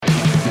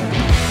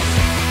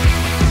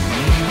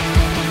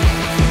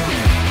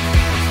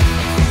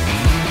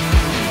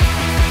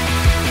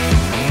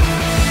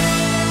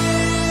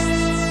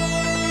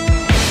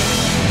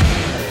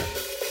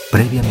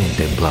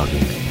previamente en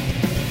blogging.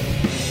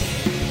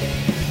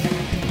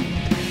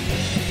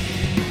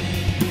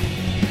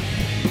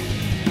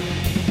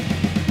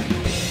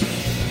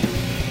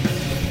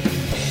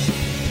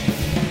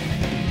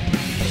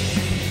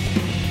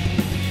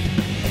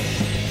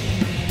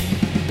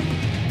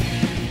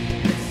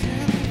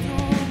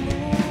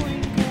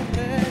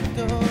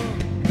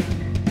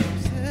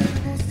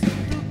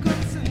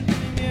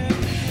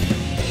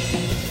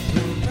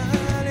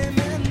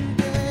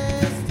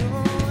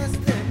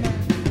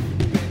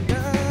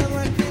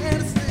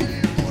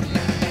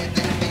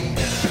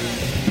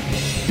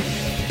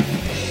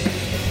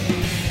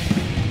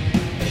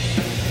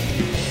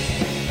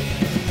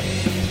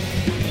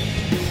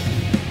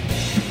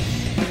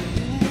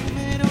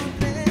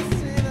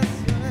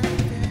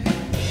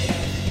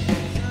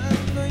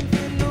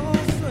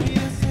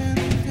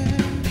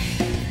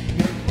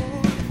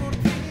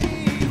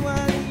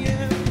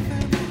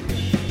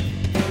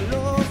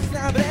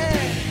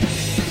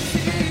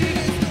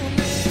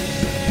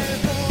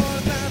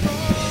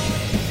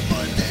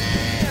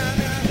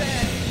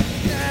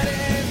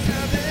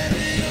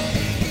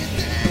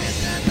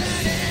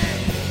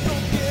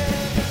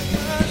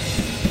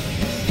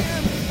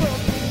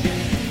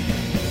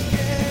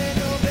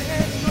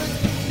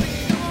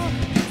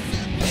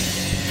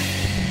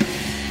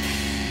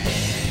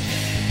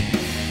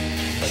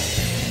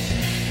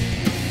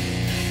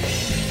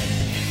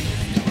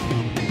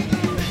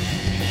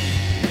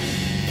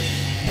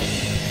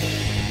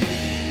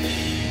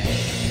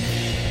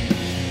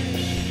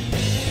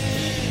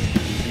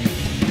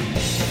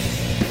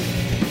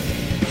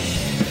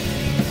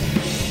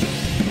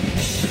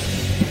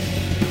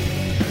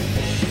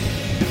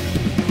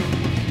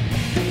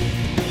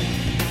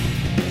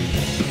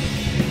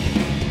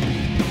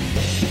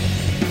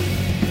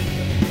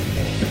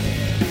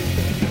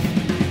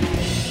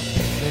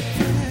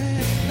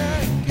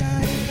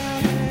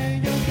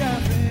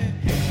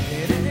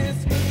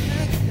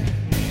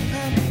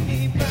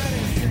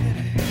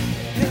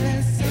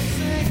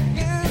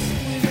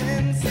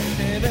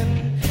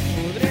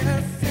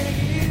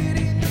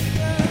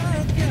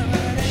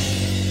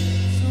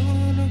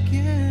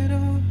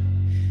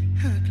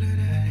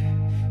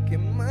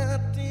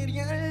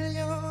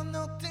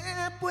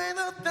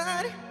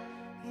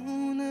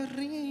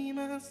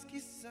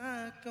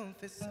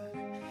 Confesar,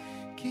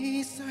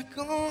 quizá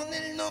con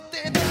él no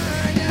te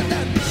vaya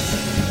tan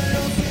mal,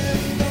 lo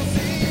siento,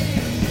 sí,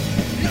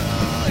 lo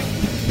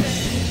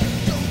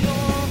intento, no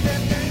te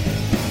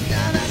tengo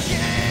nada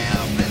que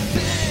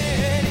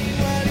ofrecer,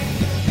 igual y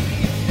tu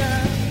vida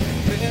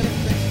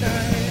perfecta,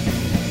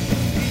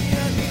 y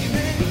aquí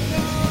vengo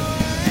a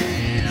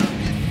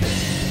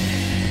enloquecer.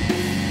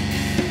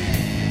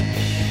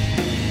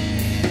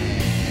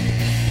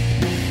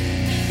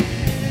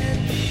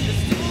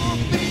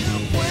 Estúpido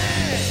fue.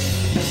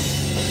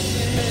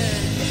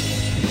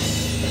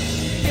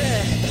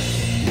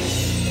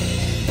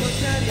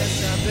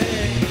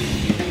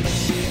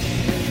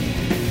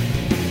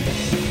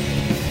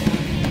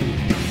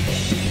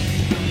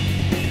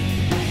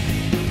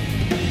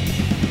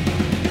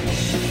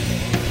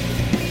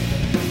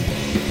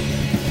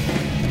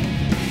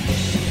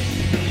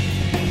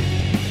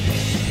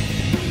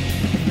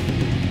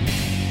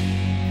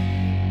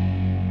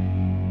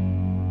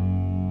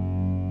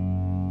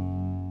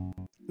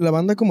 La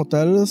banda como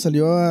tal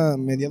salió a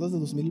mediados de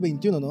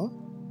 2021, ¿no?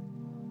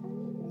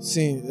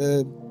 Sí,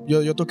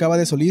 yo tocaba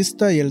de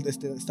solista y él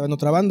estaba en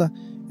otra banda.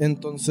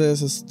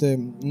 Entonces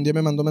un día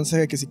me mandó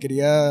mensaje que si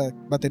quería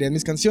batería en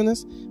mis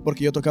canciones,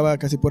 porque yo tocaba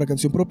casi pura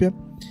canción propia.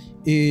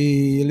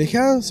 Y le dije,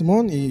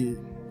 Simón, y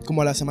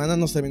como a la semana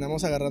nos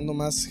terminamos agarrando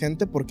más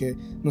gente porque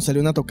nos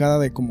salió una tocada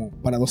de como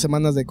para 2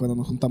 semanas de cuando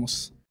nos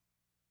juntamos.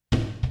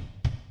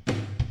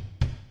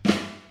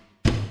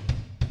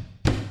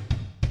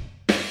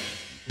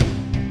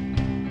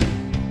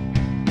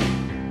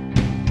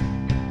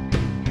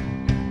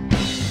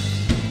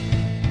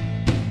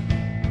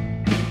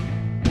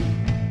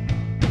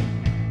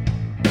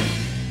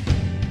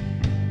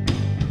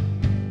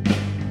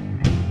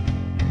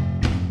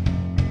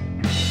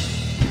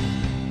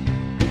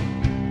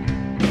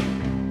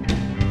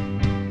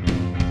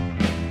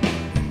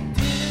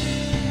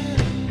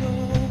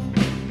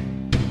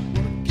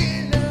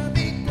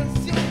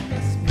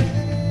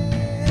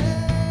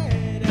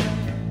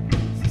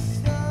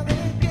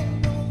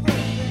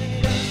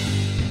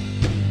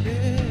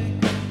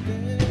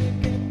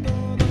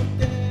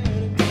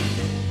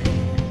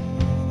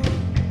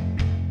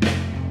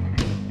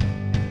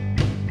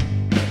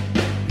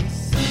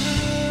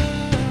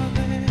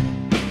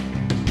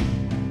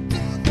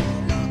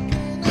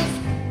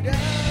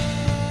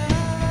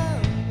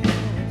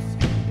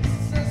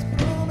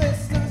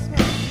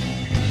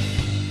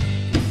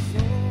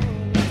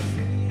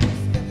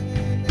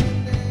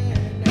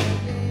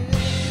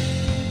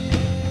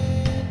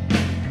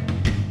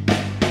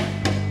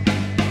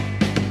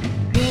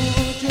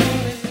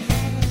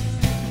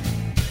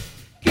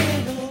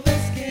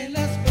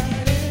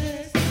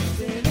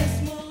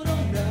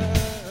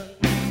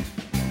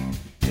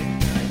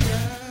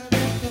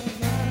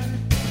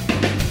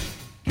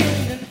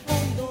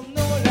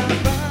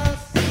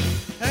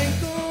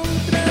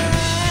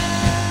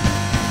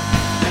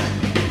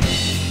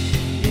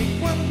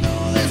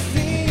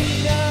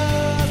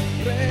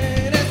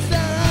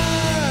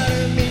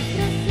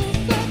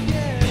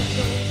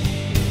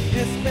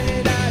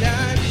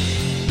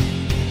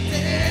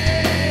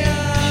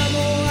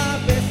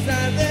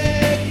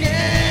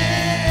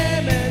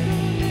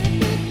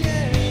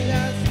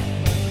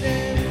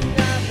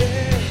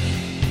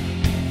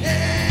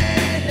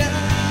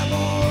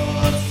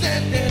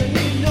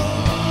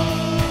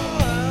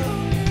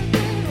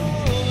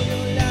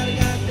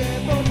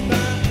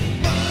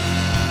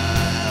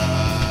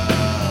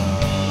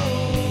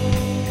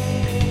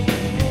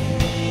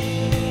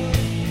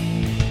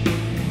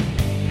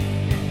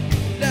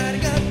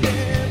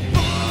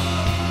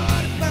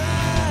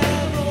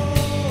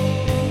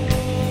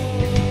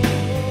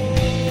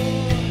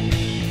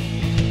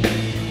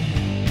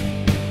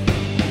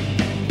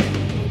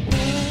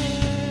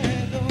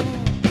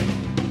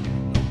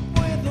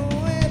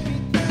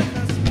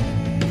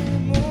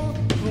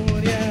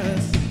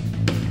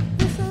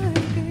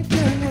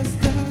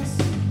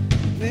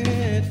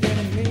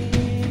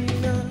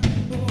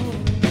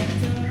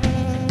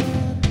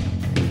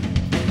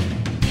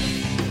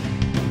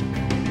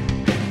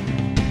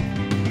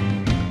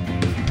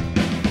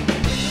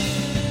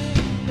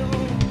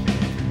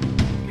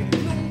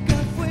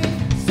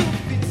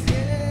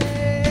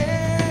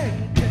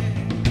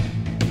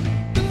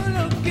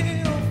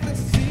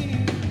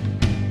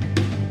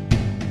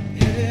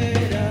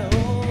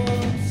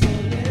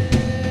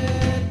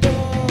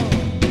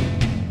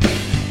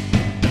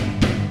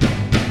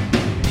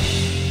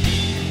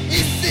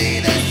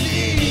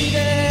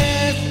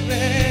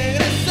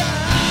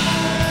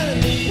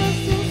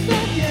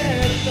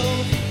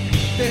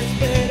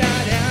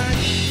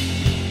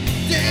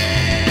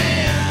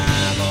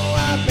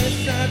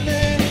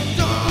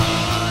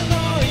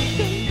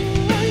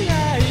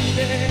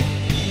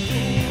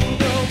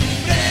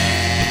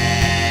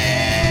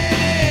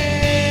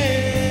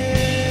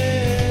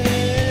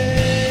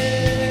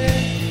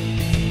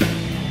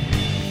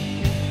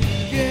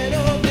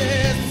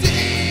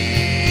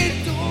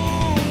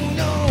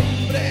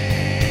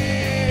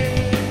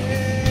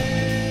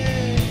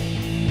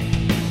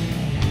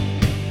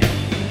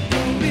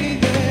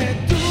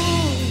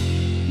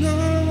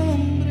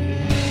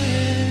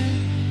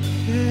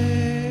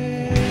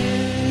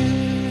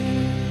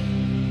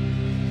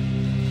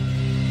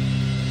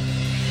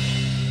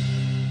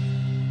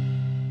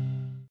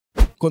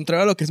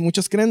 contrario a lo que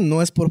muchos creen,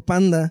 no es por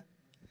Panda.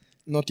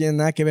 No tiene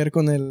nada que ver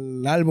con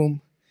el álbum.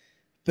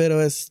 Pero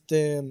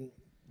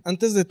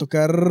antes de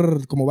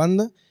tocar como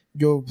banda,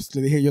 yo pues,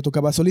 le dije, yo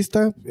tocaba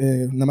solista,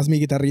 nada más mi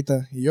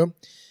guitarrita y yo.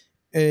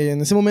 En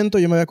ese momento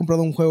yo me había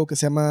comprado un juego que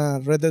se llama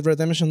Red Dead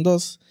Redemption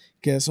 2,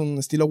 que es un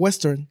estilo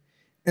western.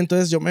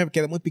 Entonces yo me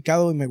quedé muy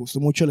picado y me gustó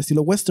mucho el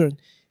estilo western.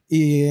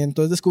 Y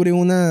entonces descubrí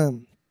una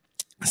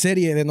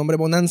serie de nombre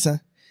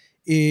Bonanza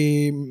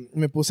y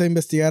me puse a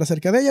investigar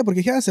acerca de ella porque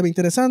dije, se ve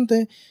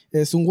interesante,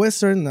 es un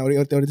western,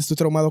 ahorita estoy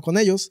traumado con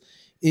ellos.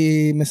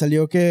 Y me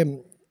salió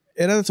que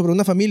era sobre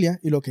una familia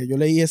y lo que yo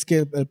leí es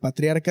que el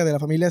patriarca de la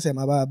familia se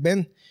llamaba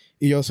Ben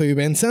y yo soy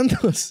Ben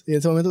Santos y en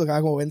ese momento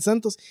tocaba como Ben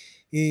Santos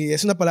y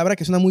es una palabra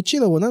que suena muy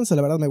chido, bonanza,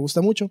 la verdad me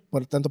gusta mucho,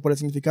 por tanto por el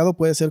significado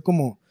puede ser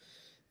como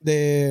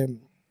de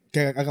que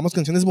hagamos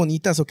canciones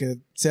bonitas o que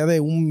sea de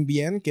un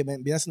bien que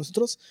viene hacia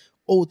nosotros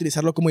o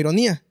utilizarlo como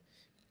ironía.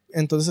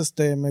 Entonces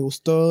me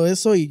gustó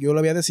eso y yo lo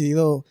había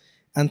decidido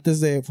antes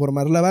de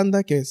formar la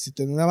banda, que si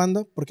tenía una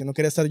banda, porque no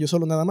quería estar yo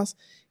solo nada más,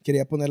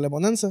 quería ponerle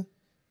Bonanza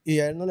y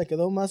a él no le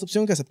quedó más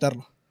opción que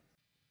aceptarlo.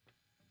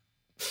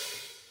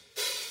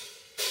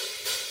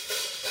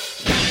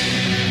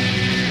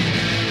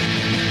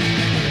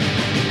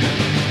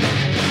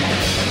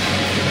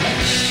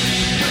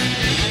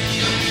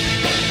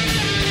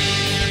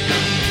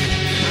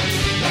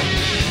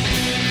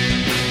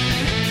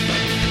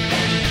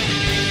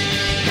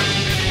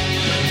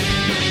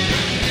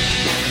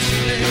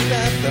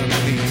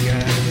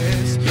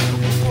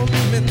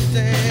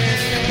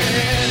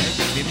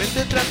 Mi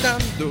mente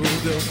tratando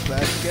de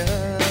opacarte,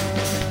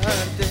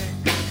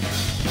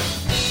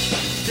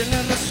 de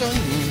la razón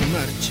y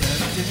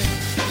marcharte,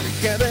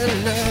 deja de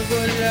lado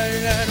el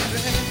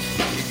alarde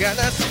y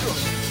ganas con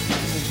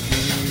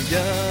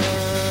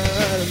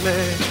humillarme.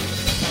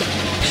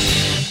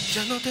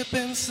 Ya no te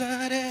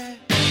pensaré,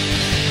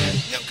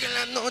 ni aunque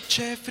la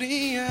noche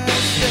fría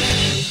esté,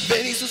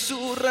 ven y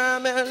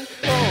susurrame al oído,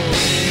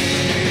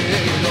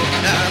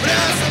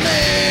 abrázame,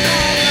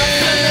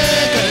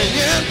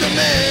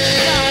 caliéntame.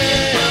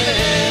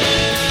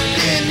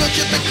 De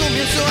noche te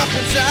comienzo a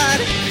pensar,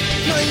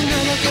 no hay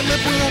nada que me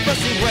pueda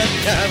apaciguar.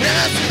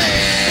 Abrázame,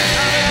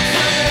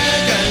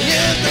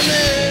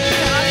 caliéntame.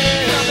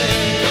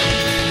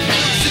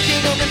 Sé que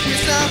no me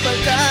empieza a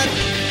faltar,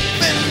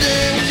 vente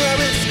una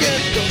vez que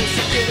todo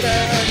se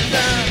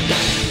quebranta.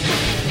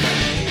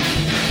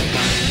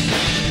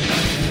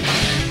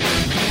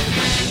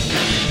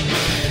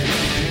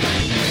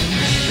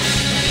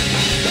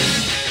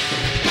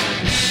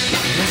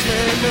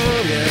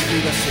 Memorias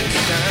vivas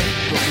están,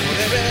 como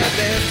debe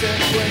de ser,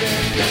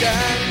 pueden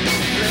llegar.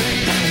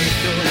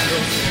 Revisito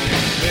los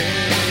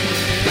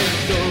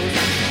momentos,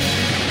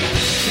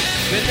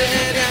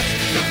 venderías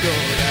mi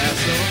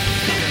corazón,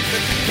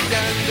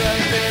 practicando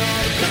al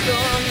peor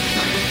costón,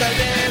 con tal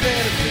de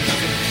verte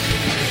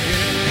sufriendo.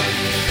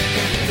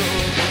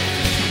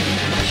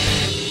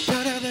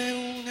 Para de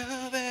una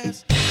vez,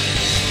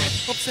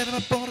 observa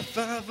por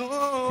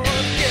favor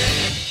que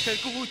el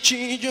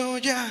cuchillo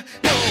ya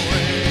no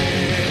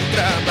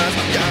entra más.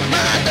 Ya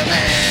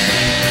mátame,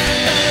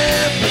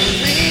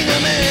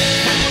 fulmíname,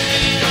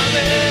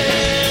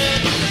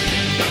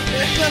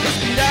 deja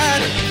respirar,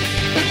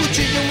 el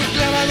cuchillo muy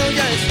clavado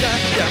ya está.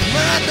 Ya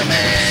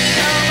mátame,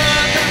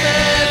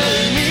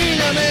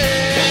 fulmíname,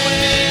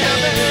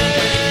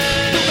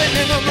 tu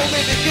veneno no me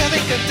deja de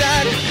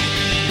cantar,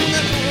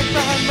 una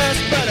copa más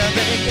para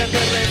dejar de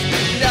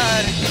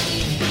respirar.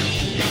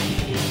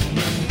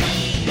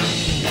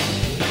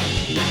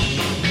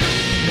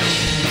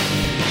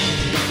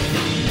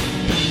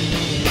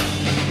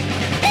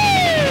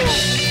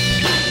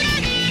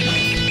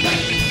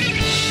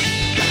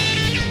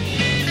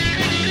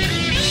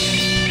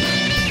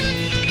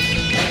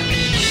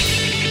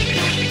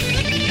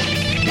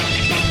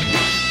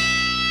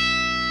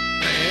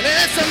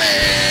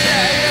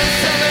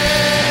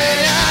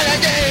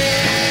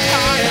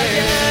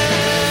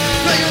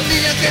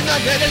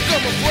 Ver el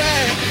cómo fue,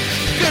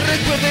 que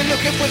recuerden lo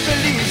que fue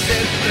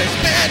felices.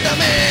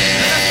 Respétame,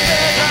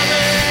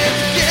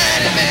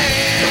 quiéreme.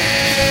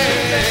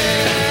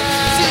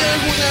 Si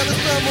alguna vez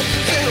estamos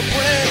sincero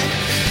fue,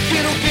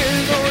 quiero que el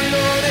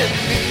dolor en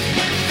mí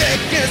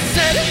deje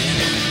ser.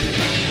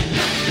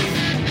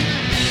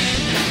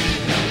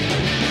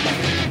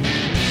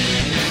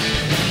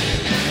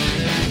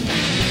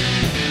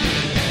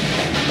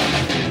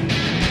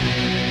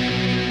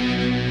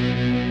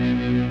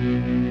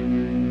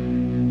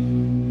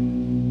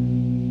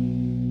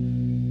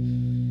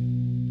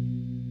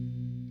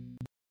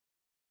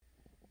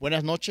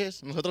 Buenas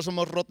noches, nosotros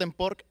somos Rotten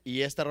Pork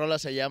y esta rola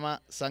se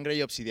llama Sangre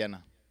y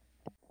Obsidiana.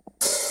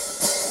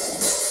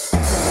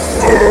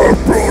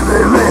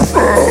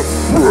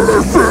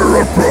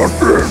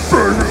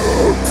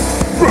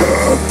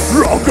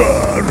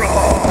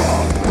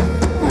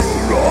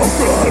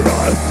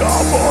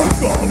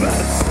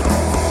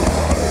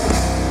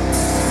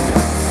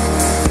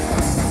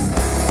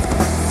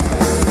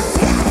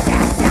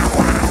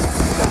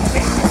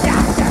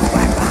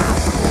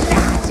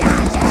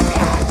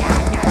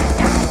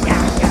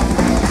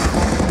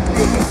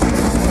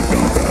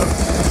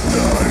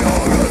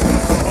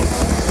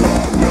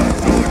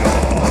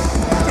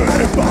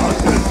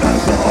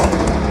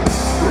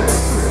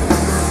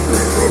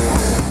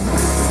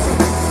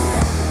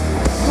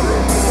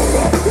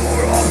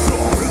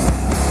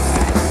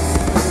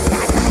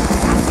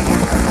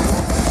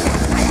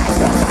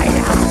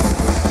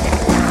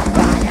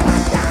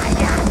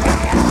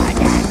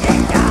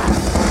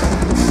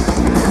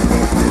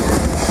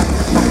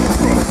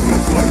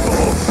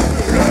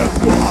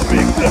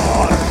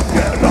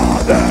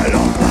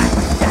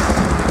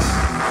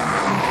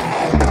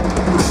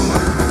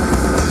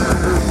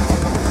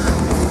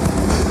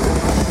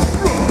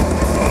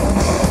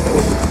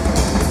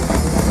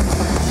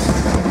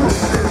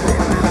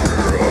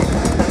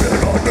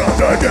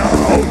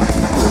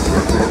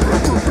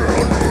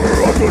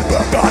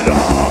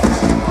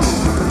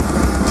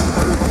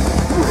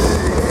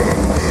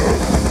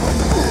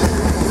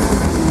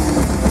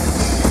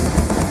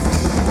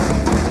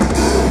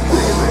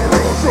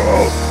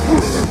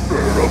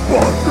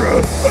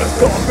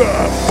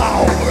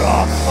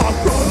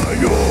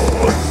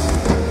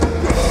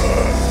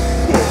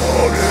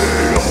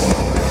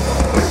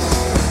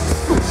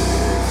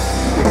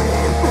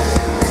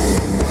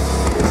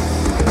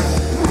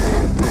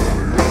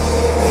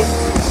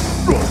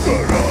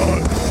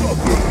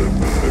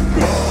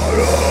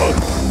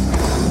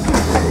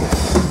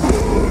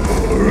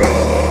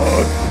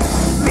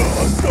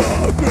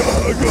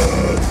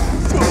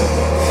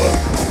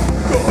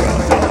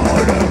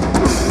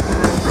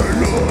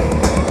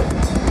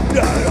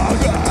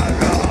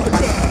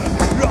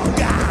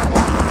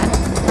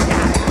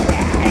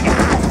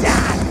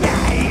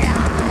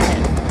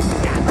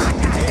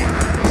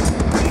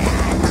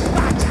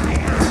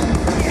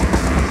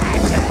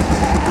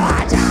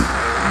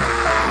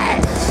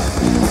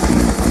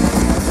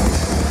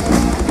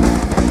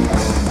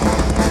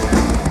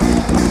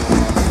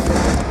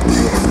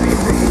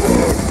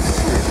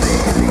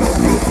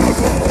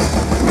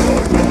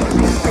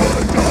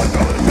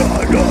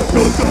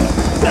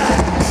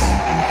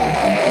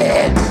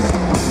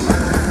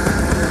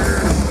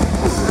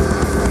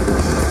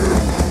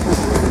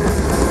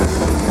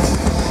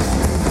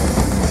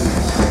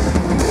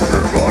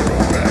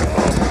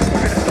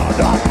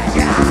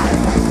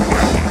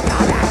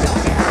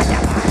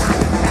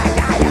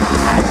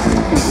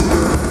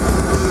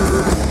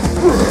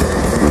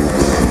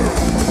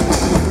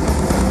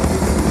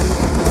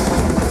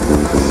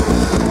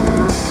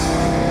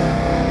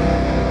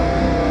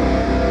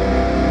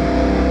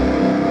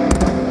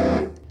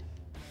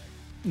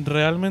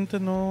 realmente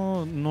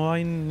no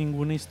hay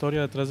ninguna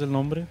historia detrás del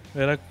nombre.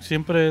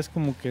 Siempre es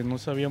como que no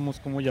sabíamos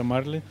cómo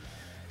llamarle.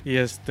 Y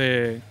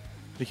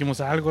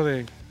dijimos algo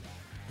de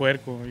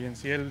puerco. Y en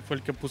sí él fue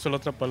el que puso la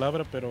otra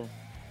palabra, pero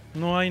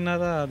no hay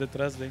nada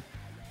detrás de.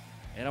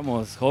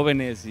 Éramos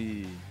jóvenes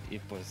y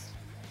pues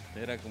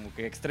era como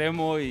que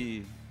extremo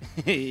y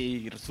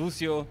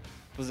sucio.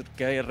 Pues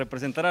que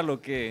representara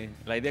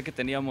la idea que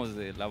teníamos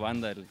de la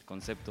banda, el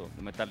concepto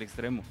de metal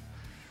extremo.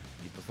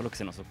 Y pues fue lo que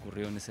se nos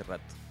ocurrió en ese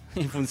rato.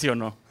 Y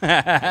funcionó.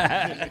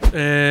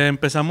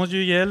 Empezamos yo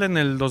y él en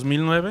el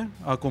 2009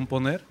 a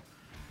componer.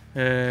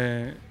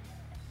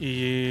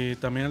 Y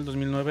también en el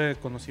 2009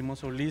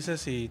 conocimos a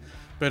Ulises.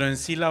 Pero en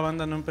sí la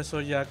banda no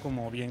empezó ya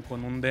como bien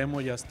con un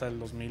demo ya hasta el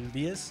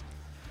 2010.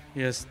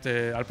 Y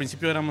al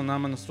principio éramos nada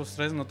más nosotros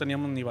tres, no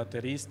teníamos ni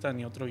baterista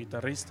ni otro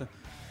guitarrista.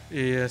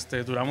 Y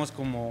duramos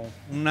como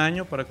un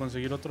año para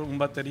conseguir un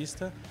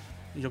baterista.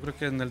 Y yo creo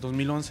que en el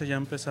 2011 ya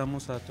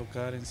empezamos a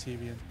tocar en sí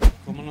bien.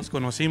 ¿Cómo nos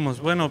conocimos?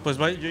 Bueno, pues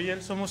yo y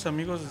él somos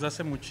amigos desde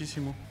hace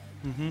muchísimo.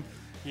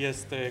 Y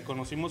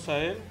conocimos a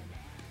él,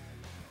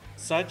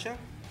 Sacha,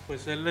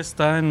 pues él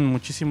está en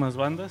muchísimas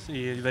bandas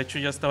y de hecho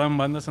ya estaba en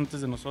bandas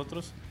antes de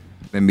nosotros.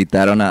 Me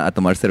invitaron a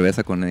tomar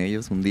cerveza con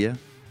ellos un día.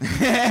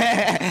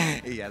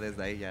 Y ya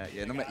desde ahí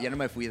ya no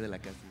me fui de la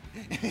casa.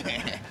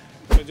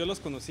 Pues yo los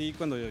conocí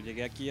cuando yo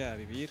llegué aquí a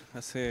vivir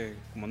hace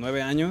como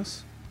 9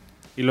 años.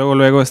 Y luego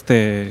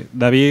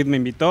David me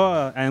invitó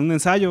a un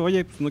ensayo.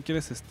 Oye, pues no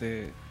quieres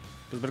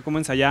pues ver cómo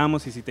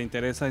ensayamos y si te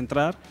interesa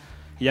entrar.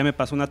 Y ya me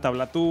pasó una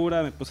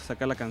tablatura, me puse a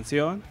sacar la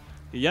canción.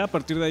 Y ya a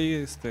partir de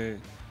ahí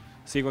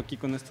sigo aquí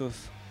con estos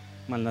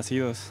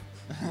malnacidos.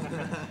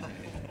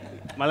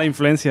 Mala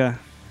influencia.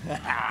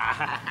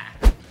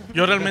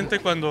 Yo realmente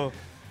cuando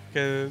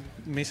que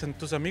me dicen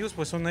tus amigos,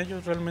 pues son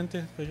ellos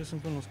realmente. Ellos son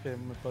con los que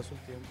me paso el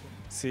tiempo.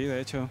 Sí,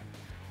 de hecho.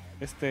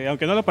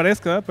 Aunque no lo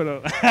parezca,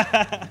 pero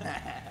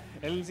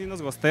él sí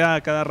nos gostea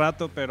a cada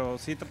rato, pero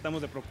sí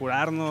tratamos de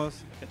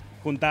procurarnos,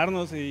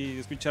 juntarnos y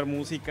escuchar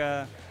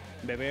música,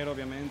 beber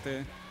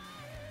obviamente.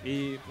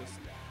 Y pues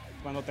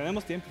cuando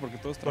tenemos tiempo, porque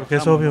todos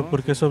trabajamos.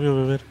 Porque es obvio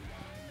beber.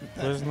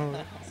 Pues no.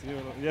 Sí,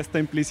 ya está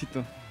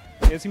implícito.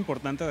 Es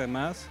importante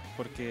además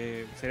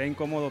porque sería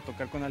incómodo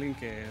tocar con alguien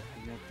que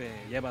no te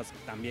llevas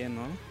tan bien,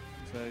 ¿no?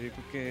 O sea, yo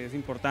creo que es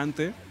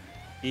importante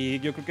y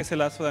yo creo que ese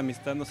lazo de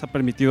amistad nos ha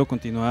permitido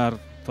continuar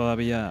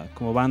todavía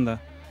como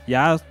banda.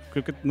 Ya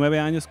creo que 9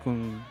 años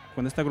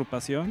con esta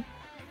agrupación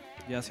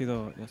ya ha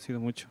sido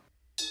mucho.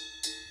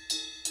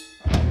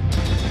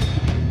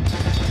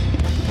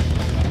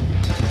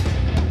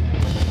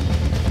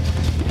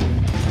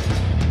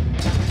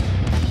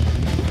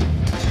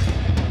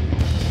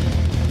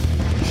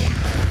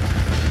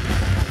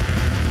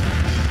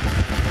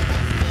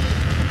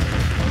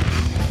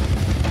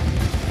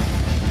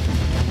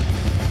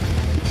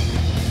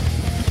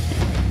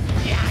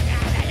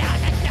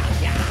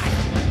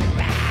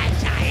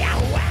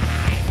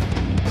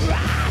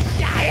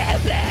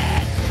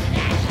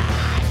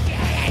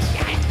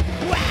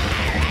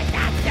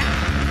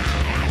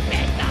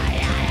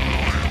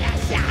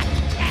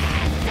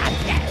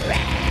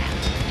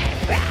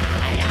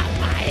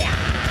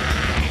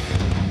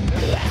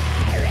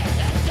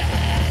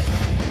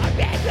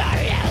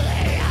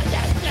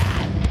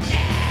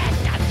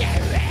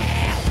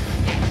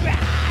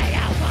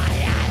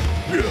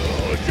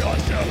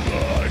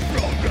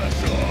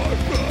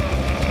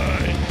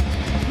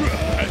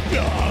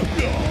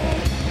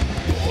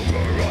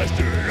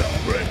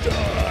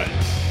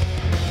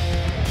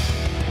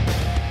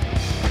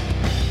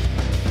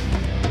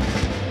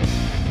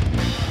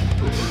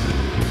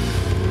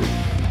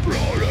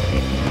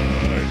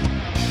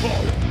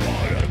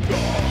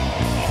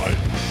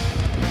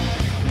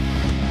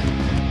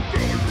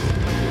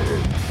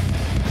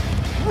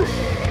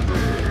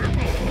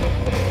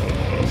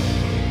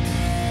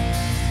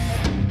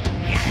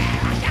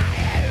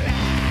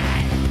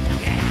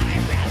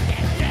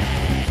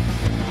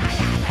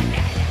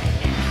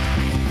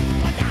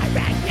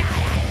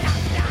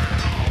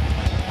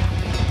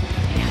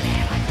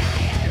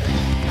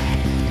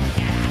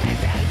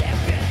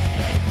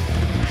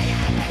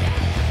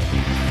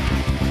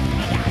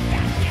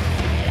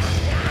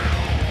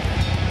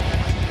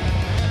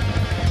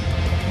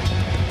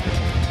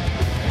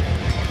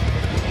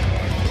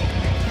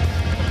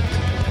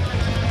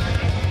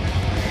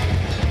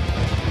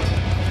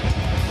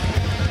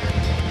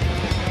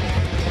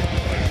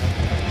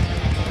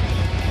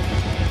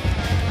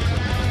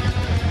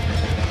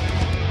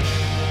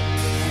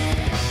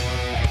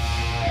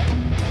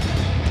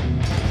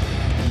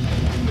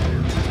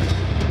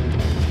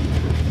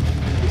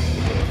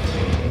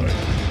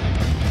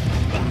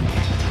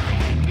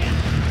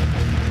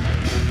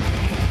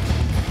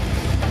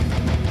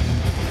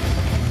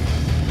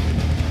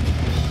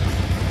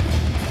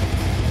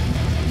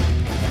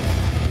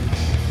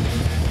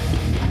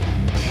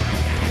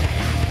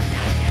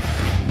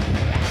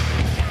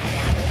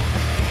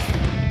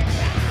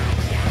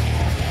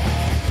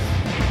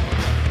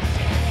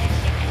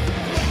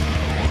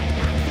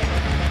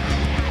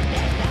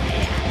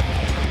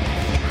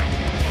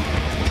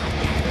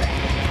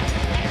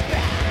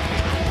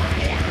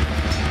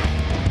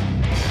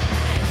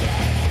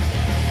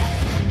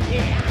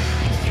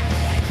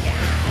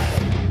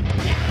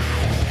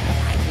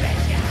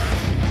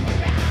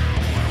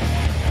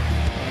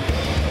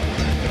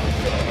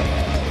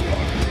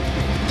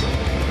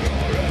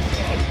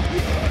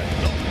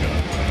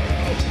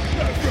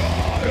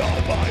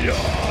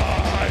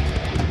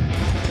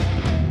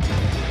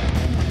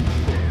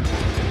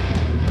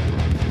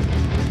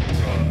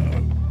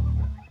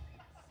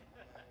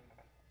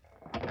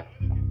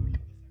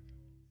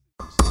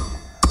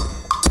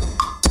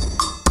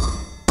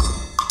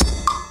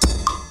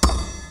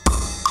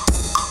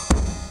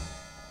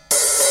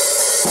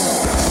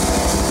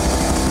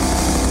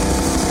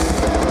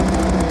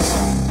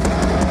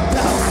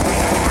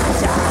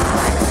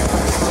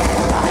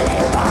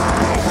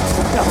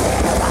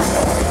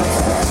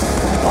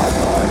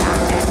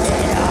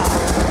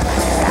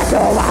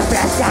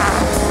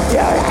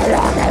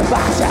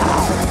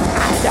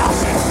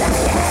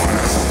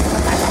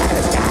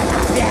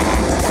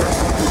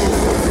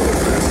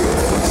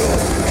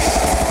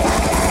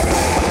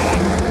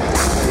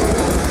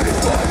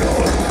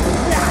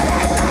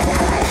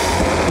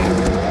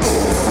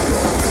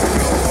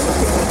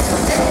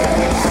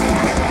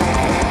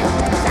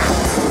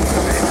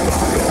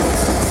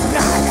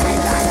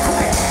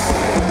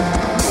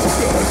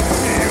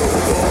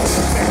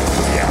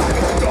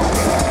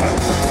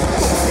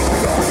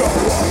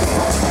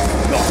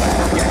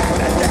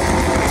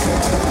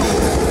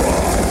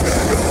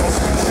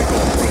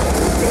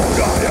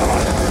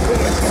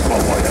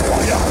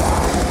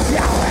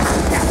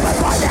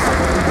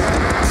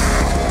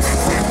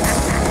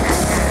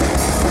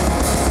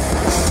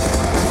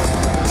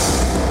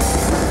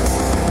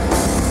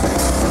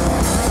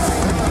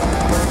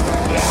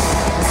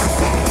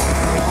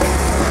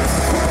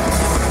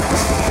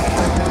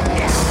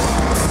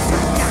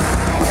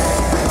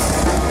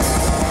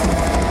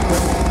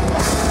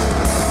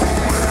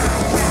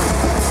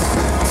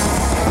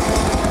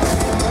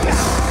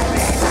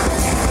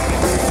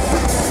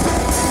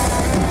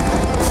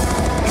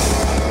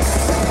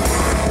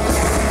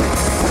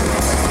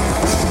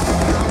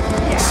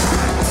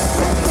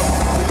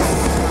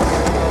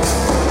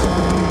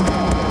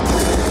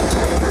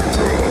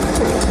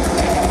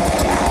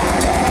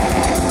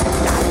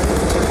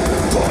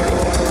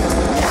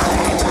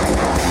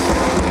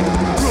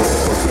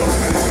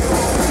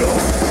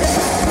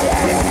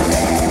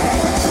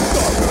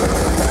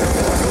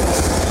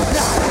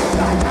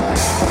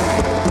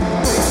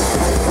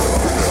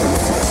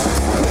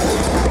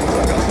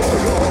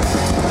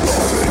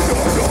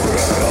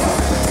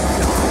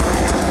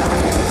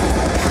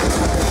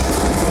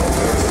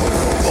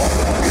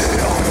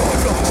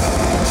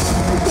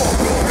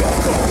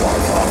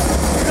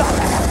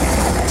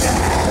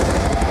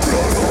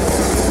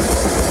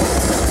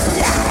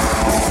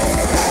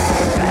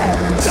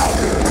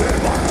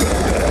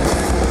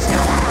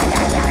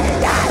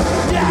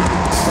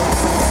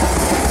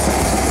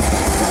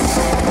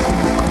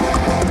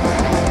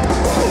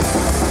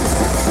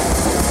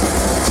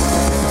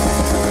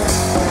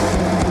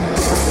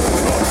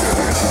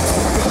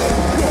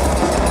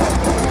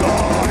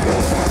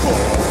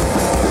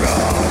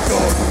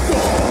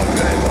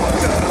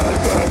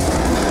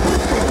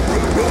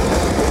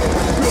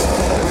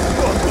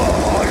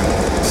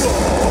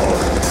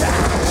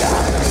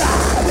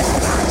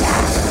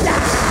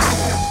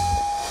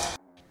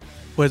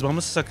 Pues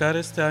vamos a sacar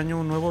este año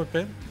un nuevo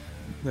EP.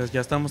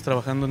 Ya estamos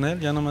trabajando en él,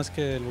 ya nomás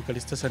que el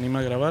vocalista se anima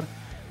a grabar.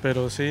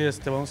 Pero sí,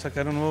 vamos a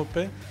sacar un nuevo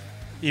EP.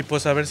 Y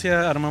pues a ver si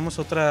armamos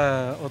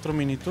otro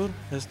mini tour.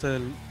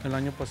 El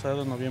año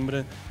pasado, en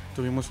noviembre,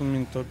 tuvimos un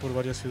mini tour por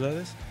varias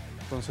ciudades.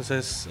 Entonces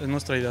es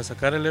nuestra idea,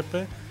 sacar el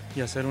EP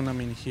y hacer una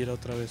mini gira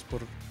otra vez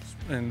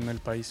en el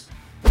país.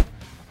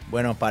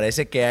 Bueno,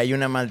 parece que hay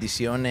una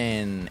maldición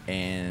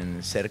en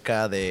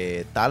cerca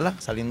de Tala,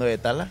 saliendo de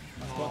Tala.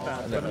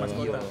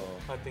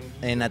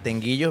 En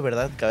Atenguillo,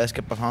 ¿verdad? Cada vez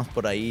que pasamos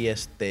por ahí,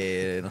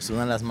 nos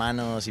sudan las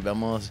manos y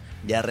vamos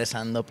ya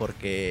rezando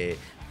porque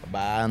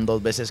van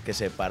 2 veces que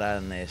se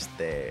paran el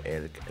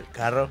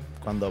carro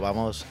cuando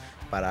vamos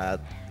para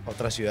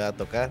otra ciudad a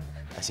tocar.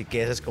 Así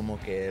que eso es como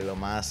que lo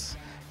más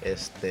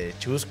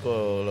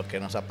chusco, lo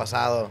que nos ha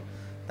pasado.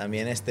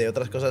 También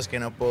otras cosas que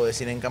no puedo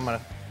decir en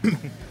cámara.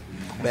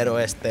 Pero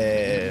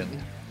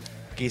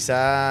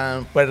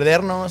quizá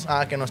perdernos,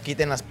 que nos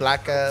quiten las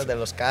placas de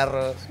los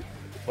carros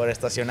por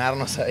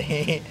estacionarnos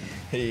ahí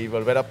y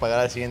volver a pagar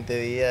al siguiente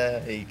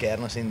día y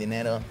quedarnos sin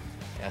dinero,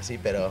 así,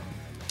 pero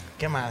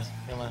 ¿qué más?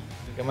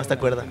 ¿Qué más te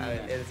acuerdas? A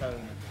ver, él sabe.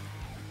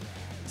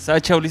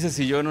 Sacha, Ulises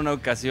y yo en una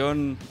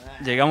ocasión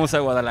llegamos a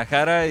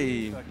Guadalajara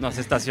y nos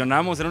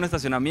estacionamos en un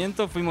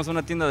estacionamiento, fuimos a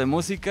una tienda de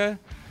música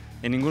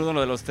y ninguno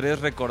de los 3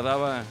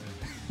 recordaba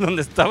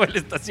dónde estaba el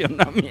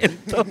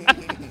estacionamiento.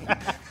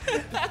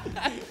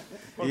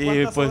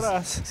 Y pues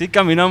sí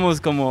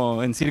caminamos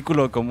como en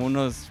círculo como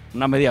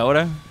una media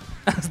hora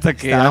hasta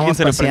que a alguien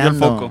se le prendió el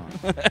foco.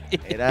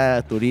 Era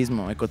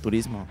turismo,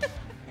 ecoturismo.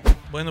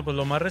 Bueno, pues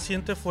lo más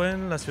reciente fue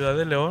en la ciudad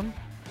de León,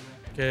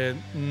 que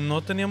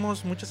no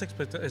teníamos muchas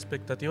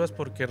expectativas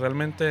porque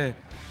realmente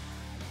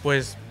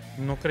pues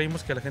no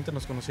creímos que la gente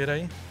nos conociera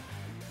ahí.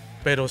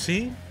 Pero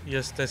sí, y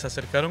se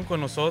acercaron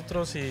con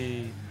nosotros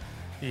y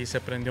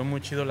se prendió muy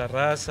chido la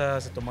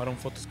raza, se tomaron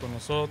fotos con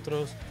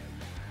nosotros.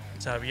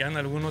 Sabían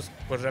algunos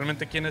pues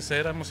realmente quiénes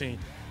éramos y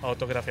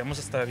autografiamos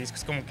hasta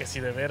discos como que sí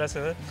de veras,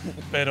 ¿verdad?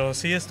 Pero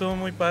sí estuvo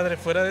muy padre.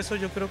 Fuera de eso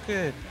yo creo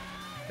que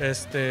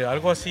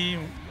algo así,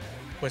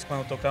 pues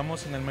cuando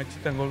tocamos en el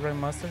Mexican Gold Grand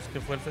Masters, que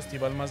fue el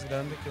festival más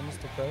grande que hemos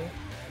tocado,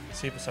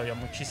 sí, pues había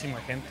muchísima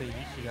gente y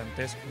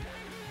gigantesco.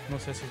 No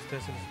sé si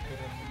ustedes se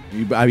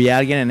los Y había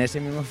alguien en ese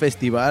mismo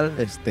festival,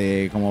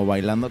 como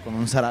bailando con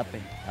un zarape,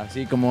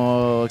 así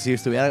como si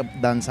estuviera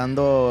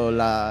danzando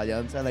la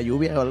danza de la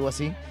lluvia o algo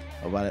así,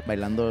 o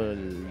bailando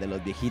de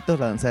los viejitos,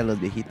 la danza de los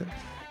viejitos.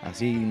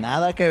 Así,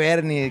 nada que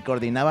ver, ni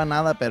coordinaba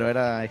nada, pero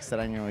era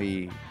extraño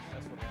y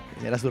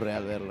era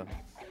surreal verlo.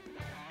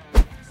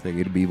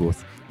 Seguir vivos.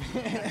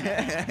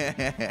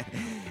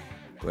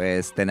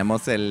 Pues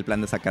tenemos el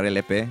plan de sacar el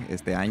EP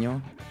este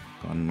año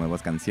con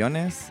nuevas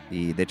canciones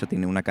y de hecho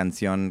tiene una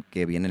canción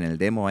que viene en el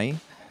demo ahí,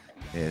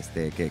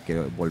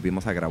 que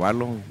volvimos a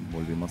grabarlo,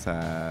 volvimos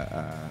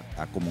a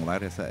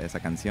acomodar esa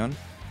canción.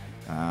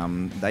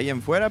 De ahí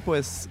en fuera,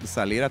 pues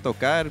salir a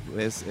tocar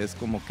es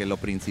como que lo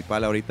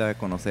principal ahorita,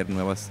 conocer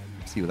nuevas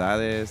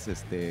ciudades,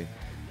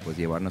 pues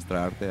llevar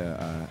nuestra arte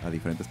a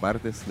diferentes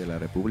partes de la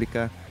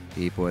República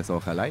y pues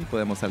ojalá y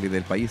podemos salir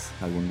del país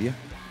algún día.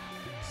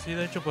 Sí,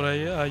 de hecho por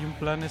ahí hay un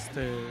plan, no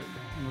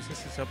sé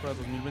si sea para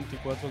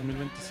 2024,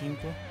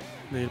 2025,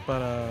 de ir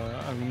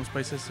para algunos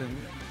países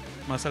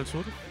más al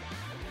sur,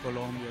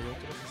 Colombia y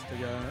otros,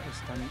 ya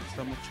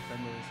estamos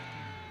checando eso.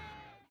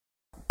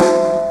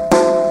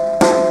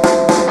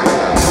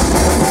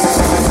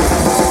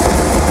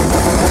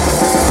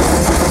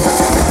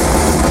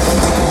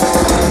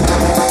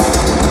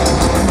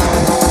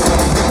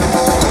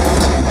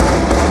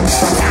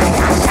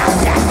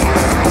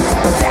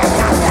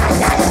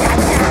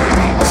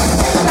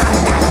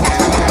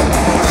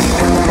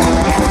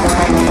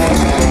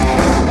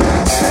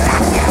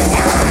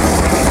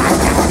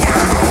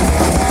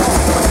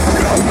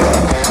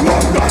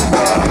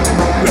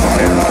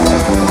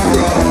 La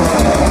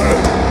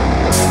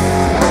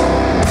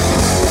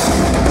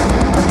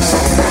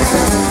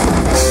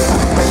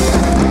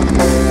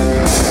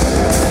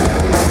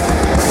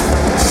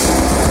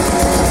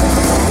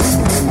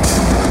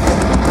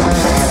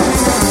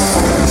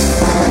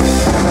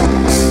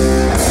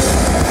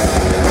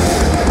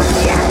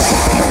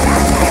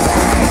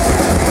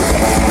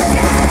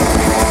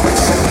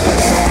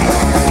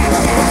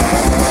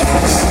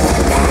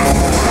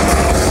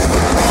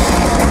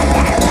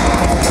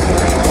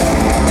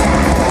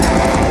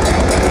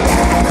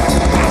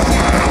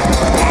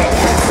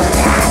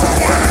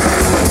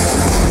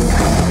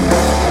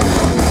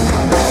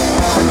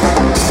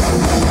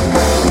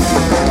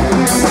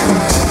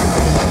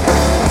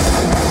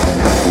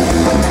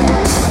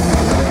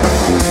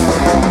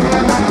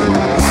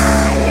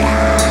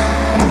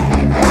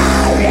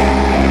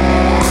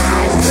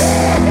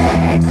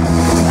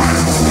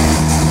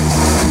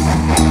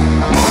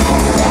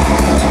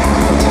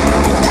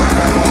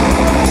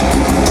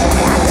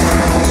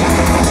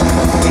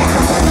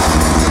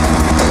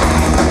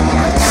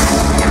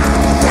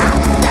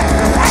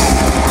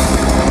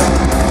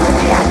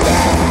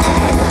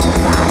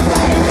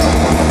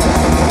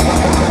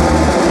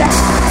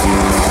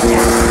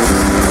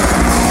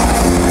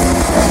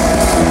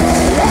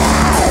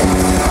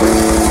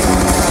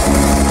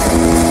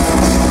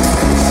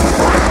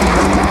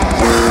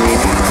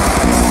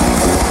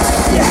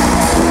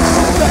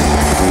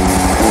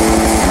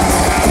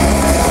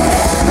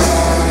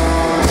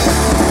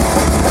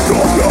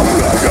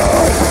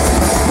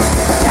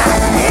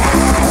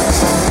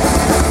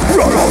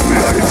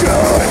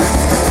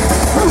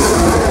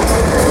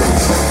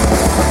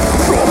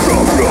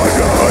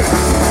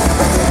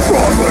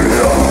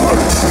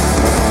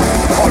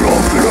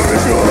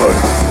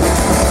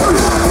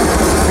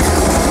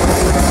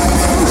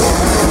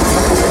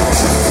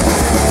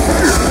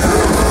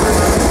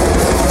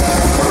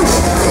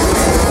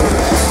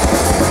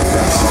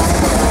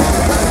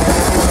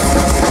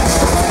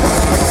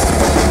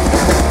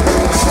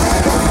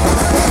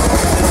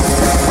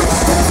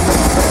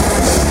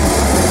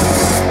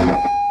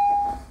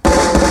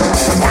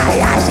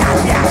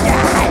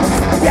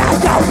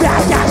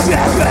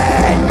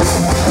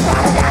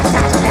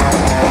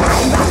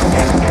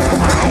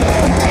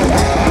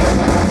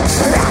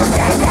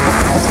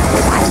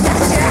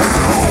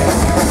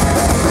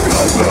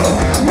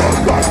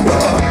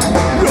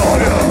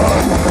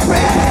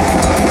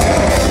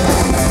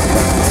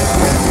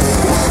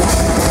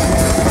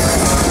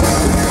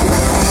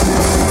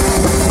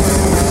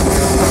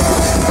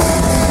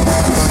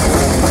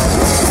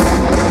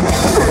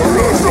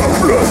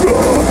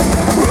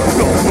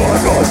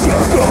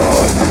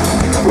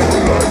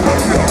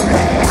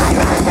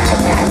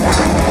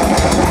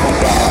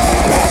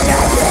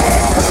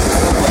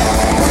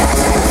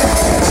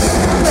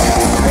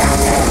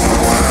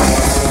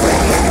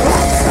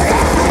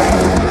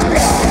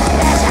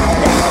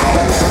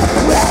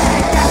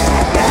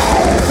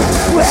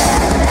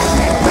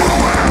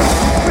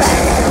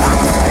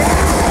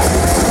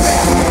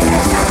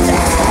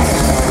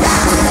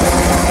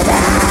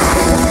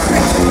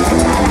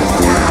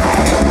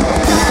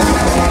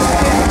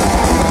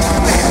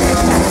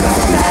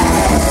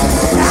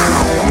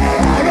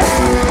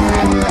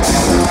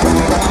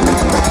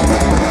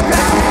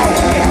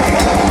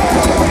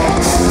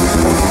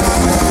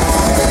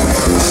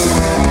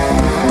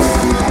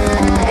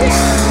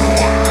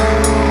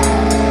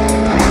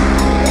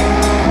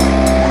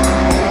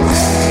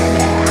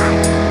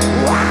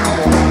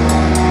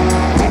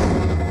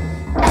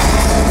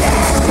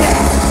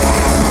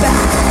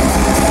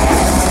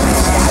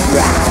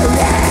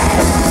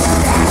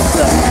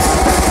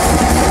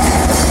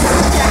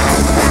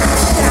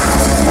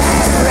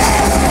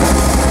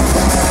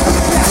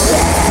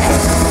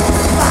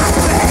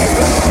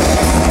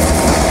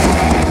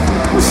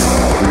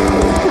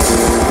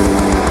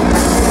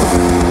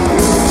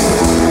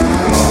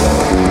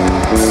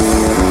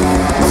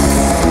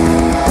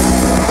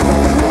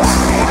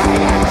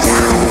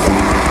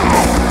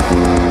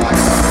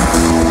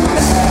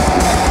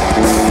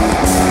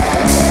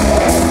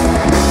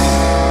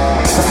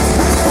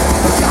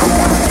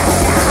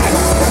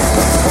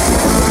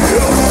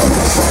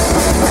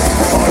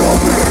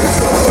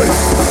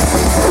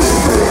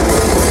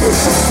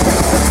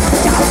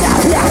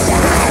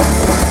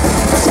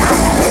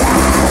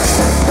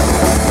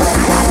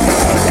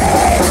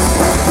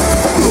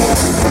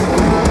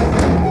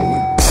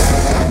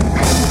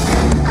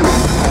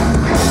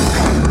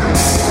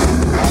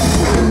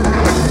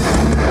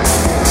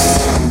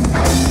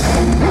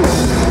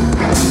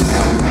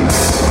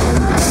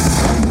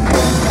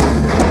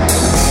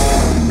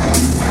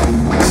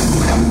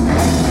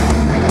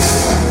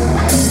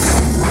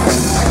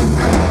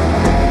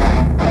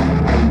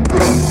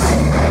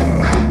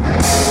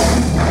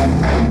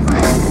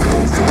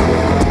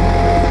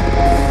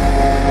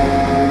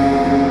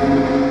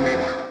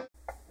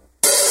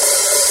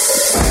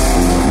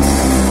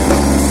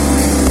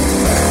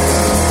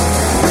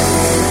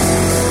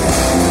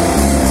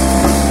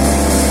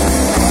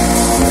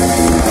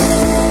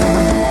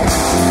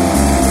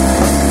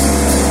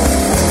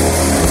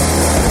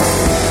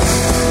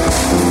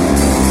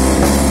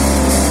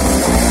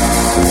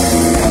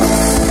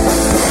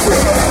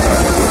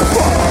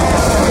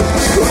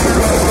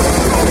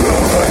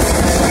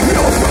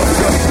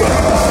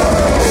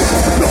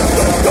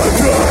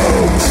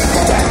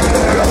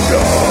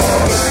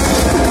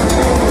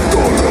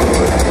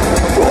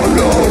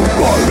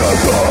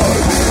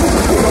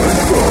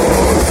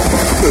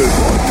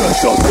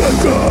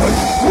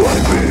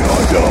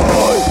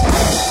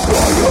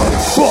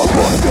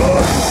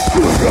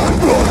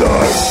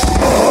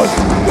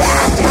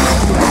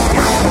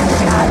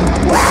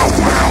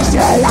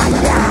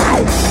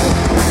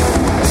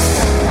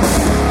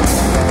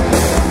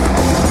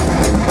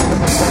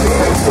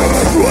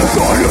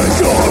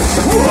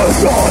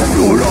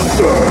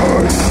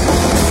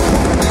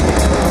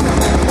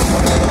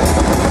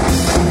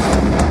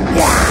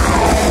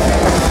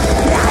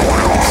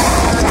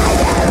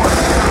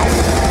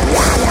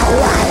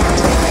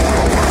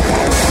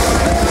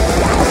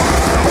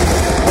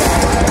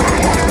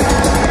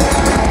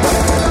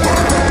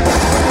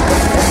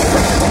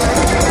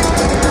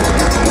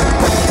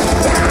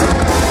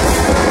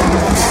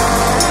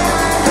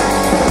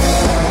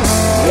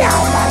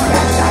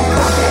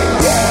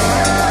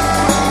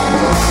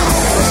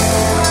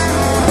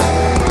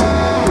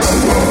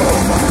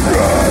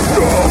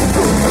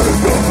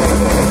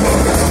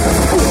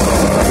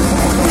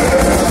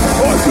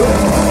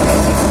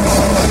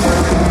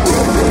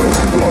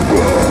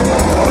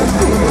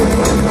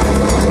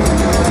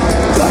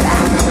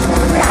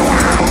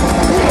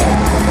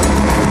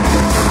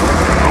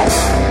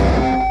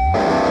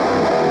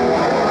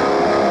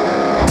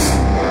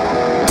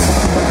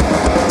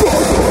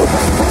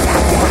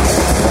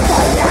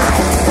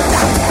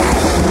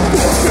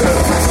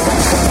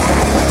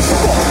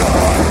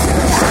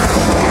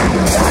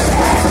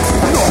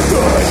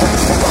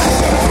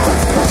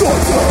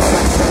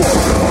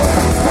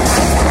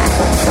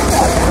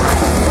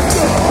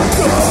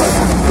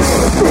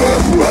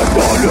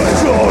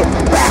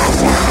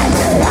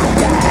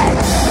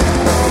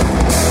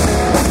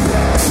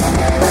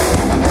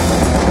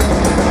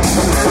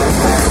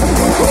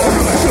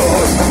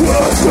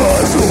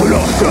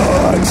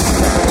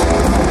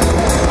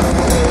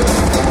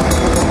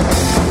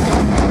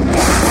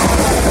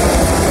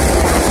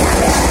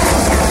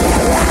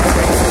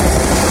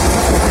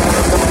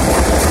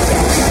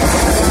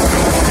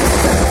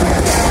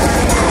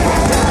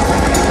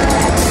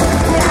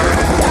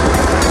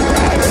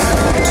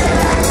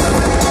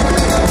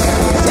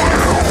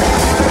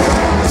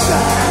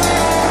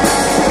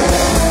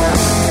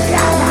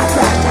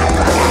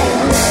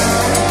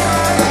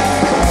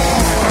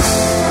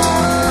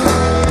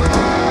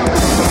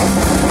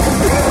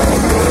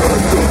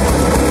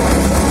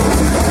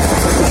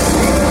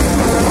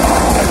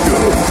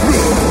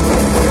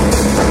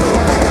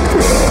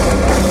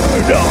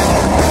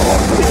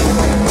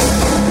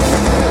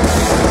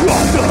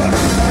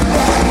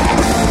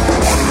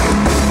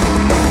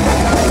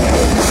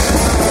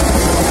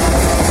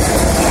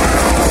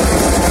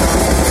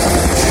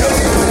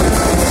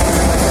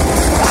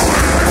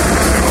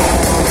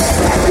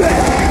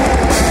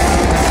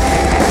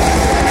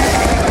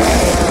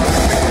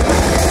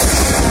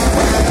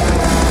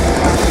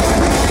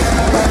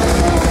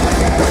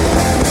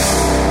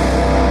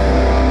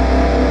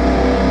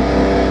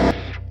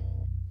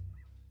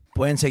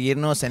Pueden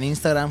seguirnos en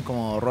Instagram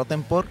como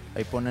Rottenport,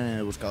 ahí ponen en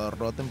el buscador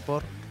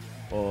Rottenport,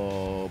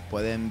 o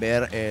pueden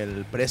ver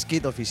el press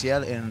kit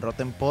oficial en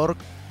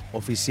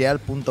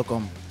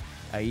rottenportoficial.com.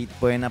 Ahí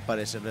pueden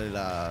aparecerles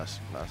las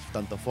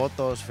tanto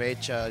fotos,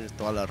 fechas,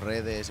 todas las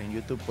redes. En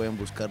YouTube pueden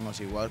buscarnos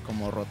igual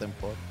como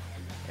Rottenport.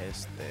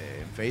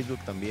 En Facebook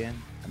también.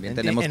 También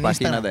tenemos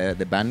página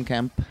de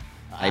Bandcamp.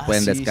 Ahí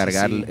pueden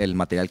descargar el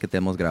material que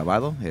tenemos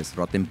grabado. Es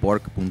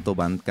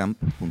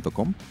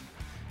rottenpork.bandcamp.com.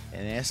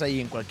 En esa y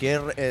en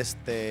cualquier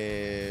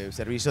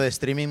servicio de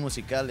streaming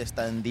musical,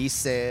 está en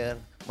Deezer.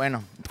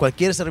 Bueno,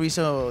 cualquier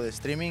servicio de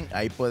streaming,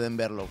 ahí pueden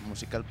verlo.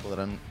 Musical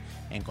podrán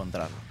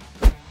encontrarlo.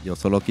 Yo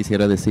solo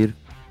quisiera decir...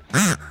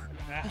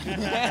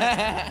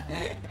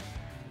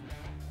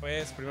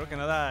 Pues primero que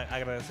nada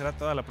agradecer a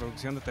toda la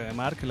producción de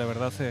TVMar, que la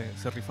verdad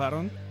se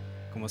rifaron,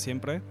 como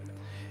siempre.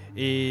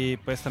 Y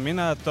pues también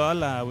a toda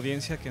la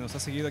audiencia que nos ha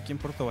seguido aquí en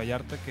Puerto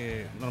Vallarta,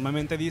 que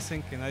normalmente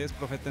dicen que nadie es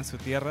profeta en su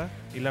tierra,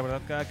 y la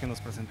verdad cada que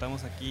nos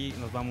presentamos aquí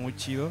nos va muy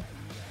chido.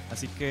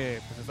 Así que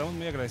pues estamos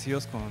muy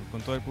agradecidos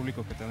con todo el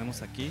público que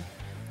tenemos aquí.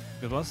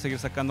 Pues vamos a seguir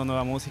sacando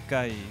nueva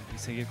música y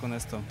seguir con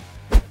esto.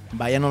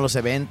 Vayan a los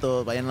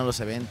eventos,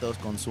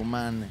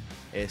 consuman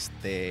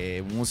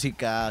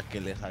música que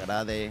les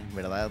agrade,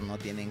 ¿verdad? No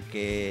tienen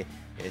que,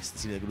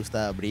 si les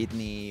gusta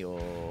Britney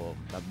o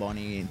Bad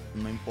Bunny,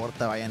 no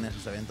importa, vayan a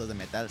esos eventos de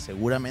metal,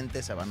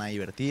 seguramente se van a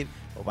divertir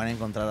o van a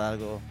encontrar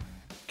algo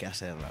que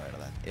hacer, la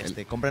verdad.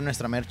 Compren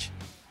nuestra merch.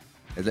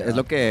 Es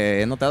lo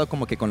que he notado,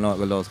 como que con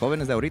los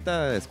jóvenes de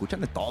ahorita escuchan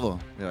de todo.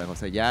 O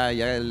sea, ya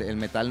el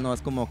metal no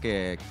es como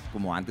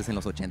antes en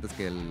los 80s,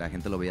 que la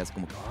gente lo veía así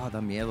como que,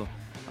 da miedo.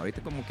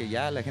 Ahorita como que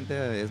ya la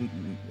gente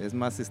es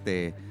más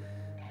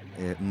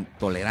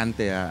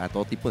tolerante a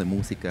todo tipo de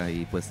música,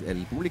 y pues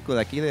el público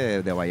de aquí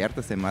de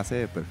Vallarta se me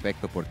hace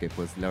perfecto, porque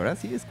pues la verdad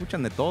sí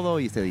escuchan de todo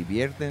y se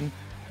divierten,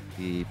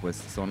 y pues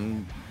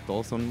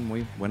todos son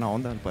muy buena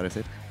onda al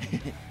parecer.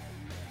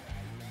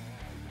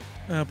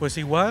 Pues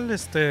igual,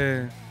 es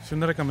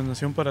una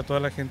recomendación para toda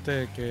la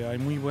gente, que hay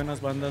muy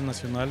buenas bandas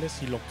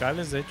nacionales y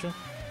locales, de hecho.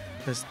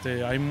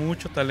 Hay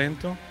mucho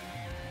talento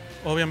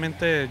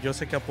obviamente yo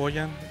sé que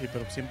apoyan,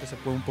 pero siempre se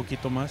puede un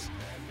poquito más.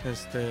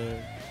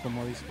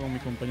 Como dice mi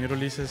compañero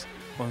Ulises,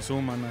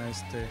 consuman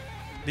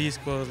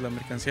discos, la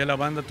mercancía de la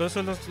banda, todo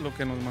eso es lo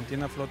que nos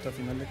mantiene a flote a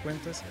final de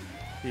cuentas,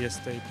 y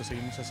pues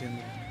seguimos haciendo.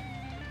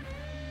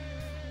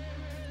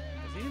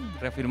 Sí,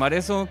 reafirmar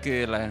eso,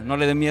 que no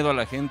le dé miedo a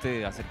la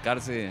gente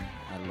acercarse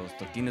a los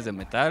toquines de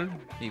metal.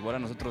 Igual a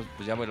nosotros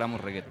pues ya bailamos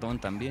reggaetón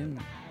también.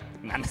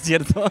 No, no es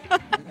cierto.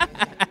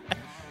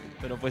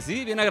 Pero pues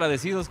sí, bien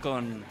agradecidos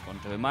con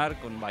TV Mar,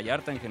 con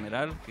Vallarta en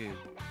general, que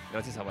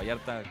gracias a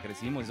Vallarta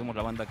crecimos y somos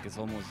la banda que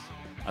somos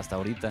hasta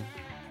ahorita.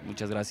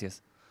 Muchas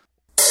gracias.